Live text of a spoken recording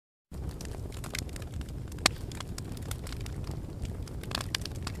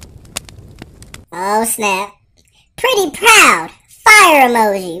Oh snap. Pretty proud. Fire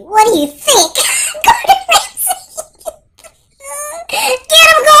emoji. What do you think? Gordon Ramsay. Get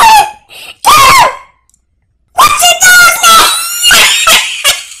him, Gordon! Get him! What's your dog's name?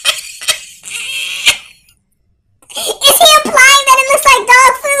 Is he implying that it looks like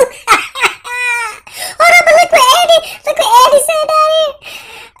dog food? Hold on, but look what Andy said down here.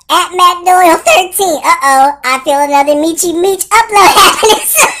 At Matt Doyle 13. Uh-oh, I feel another Meechy Meech upload happening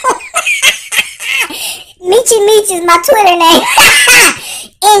soon. Meechy Meech is my Twitter name.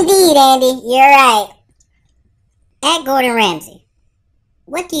 Indeed, Andy, you're right. At Gordon Ramsay.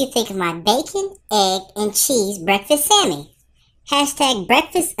 What do you think of my bacon, egg, and cheese breakfast Sammy? Hashtag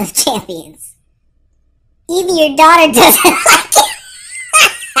breakfast of champions. Even your daughter doesn't like it.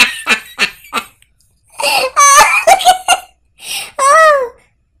 Oh.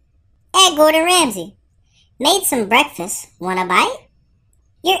 At Gordon Ramsay. Made some breakfast. Want a bite?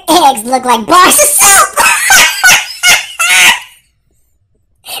 Your eggs look like bars of soap.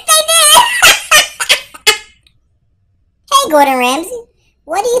 They did. Hey, Gordon Ramsay.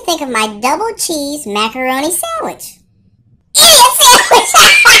 What do you think of my double cheese macaroni sandwich? Idiot sandwich.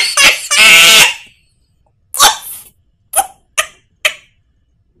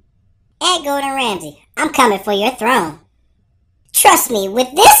 At Gordon Ramsay. I'm coming for your throne. Trust me, with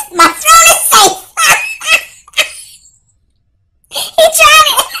this, my throne is safe. He tried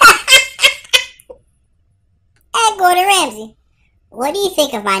it. At Gordon Ramsay. What do you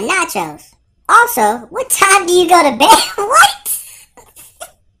think of my nachos? Also, what time do you go to bed? What?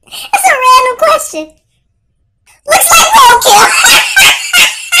 That's a random question. Looks like roadkill.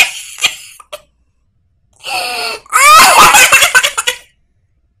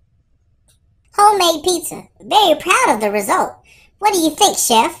 Homemade pizza. Very proud of the result. What do you think,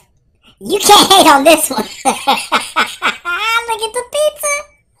 chef? You can't hate on this one. Look at the pizza.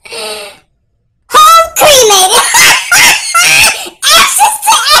 Home cremated. Ashes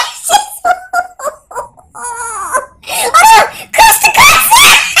to ashes. Oh no, crust to crust.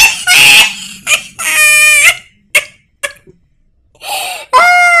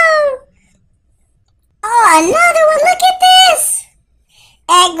 Oh, another one. Look at this.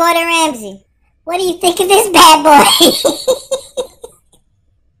 At Gordon Ramsay. What do you think of this bad boy?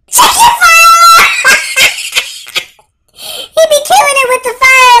 Check your fire alarm! He be killing it with the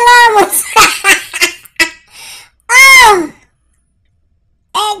fire alarm ones. Oh!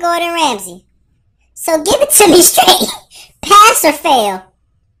 At Gordon Ramsay. So give it to me straight. Pass or fail?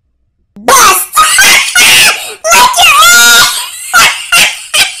 Bust! Like your egg!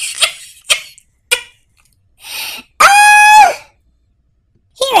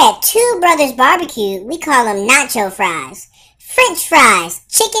 Here at Two Brothers Barbecue, we call them nacho fries. French fries,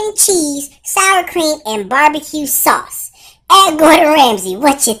 chicken, cheese, sour cream, and barbecue sauce. At Gordon Ramsay,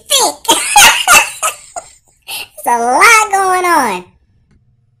 what you think? There's a lot going on.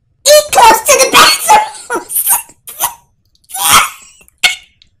 Eat close to the bathrooms.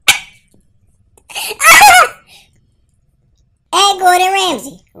 At Gordon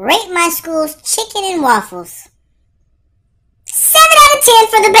Ramsay, rate my school's chicken and waffles. 7 out of 10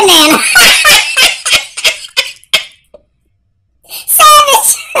 for the banana.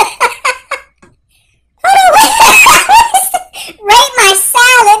 Savage. Hold on, wait. Rate my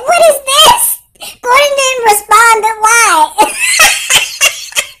salad. What is this? Gordon didn't respond, but why?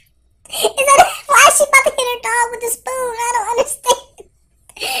 Is that why is she about to hit her dog with a spoon? I don't understand.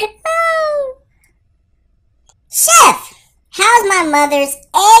 Oh. Chef, how's my mother's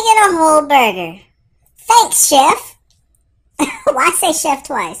egg in a whole burger? Thanks, chef. Why say chef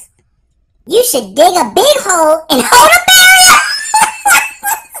twice? You should dig a big hole and hold a barrier.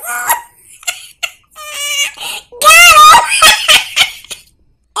 Got him.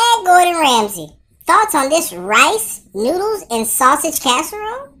 At Gordon Ramsay. Thoughts on this rice, noodles, and sausage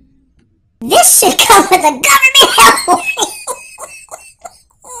casserole? This should come with a government help.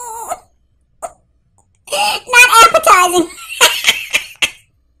 Not appetizing.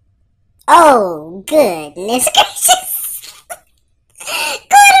 Oh, goodness gracious.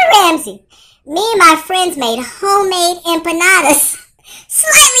 Gordon Ramsay. Me and my friends made homemade empanadas.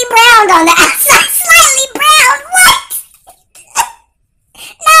 Slightly browned on the outside. Slightly browned. What?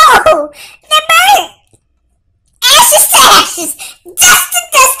 No. They're burnt. Ashes to ashes. Dust to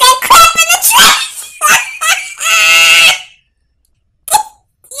dust. That crap in the trash.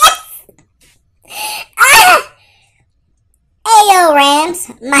 Yes. Ayo, Rams.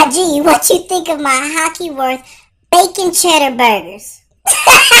 My G, what you think of my hockey worth bacon cheddar burgers?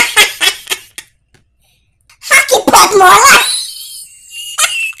 Hockey puck more like.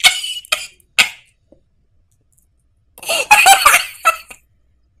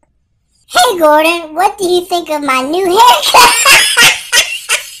 Hey Gordon, what do you think of my new haircut?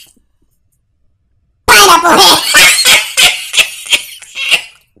 Pineapple hair.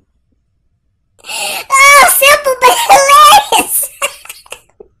 Oh, simple but hilarious.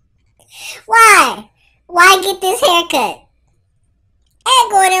 Why get this haircut? At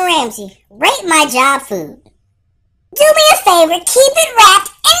Gordon Ramsay, rate my job food. Do me a favor, keep it wrapped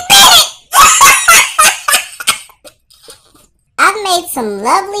and bake it. I've made some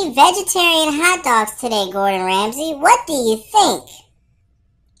lovely vegetarian hot dogs today, Gordon Ramsay. What do you think?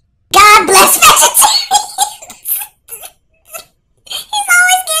 God bless vegetarians. He's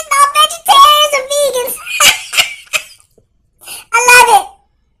always getting all vegetarians and vegans. I love it.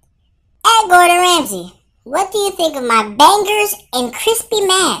 At Gordon Ramsay, what do you think of my bangers and crispy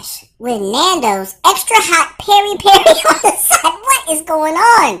mash with Nando's extra hot peri-peri on the side? What is going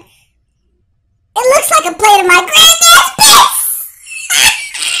on? It looks like a plate of my granddad's piss.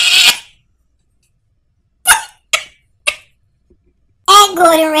 At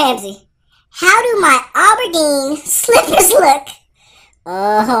Gordon Ramsay, how do my Aberdeen slippers look?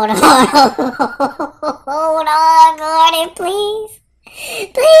 Oh, hold on, Gordon, please.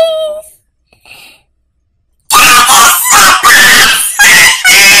 Please.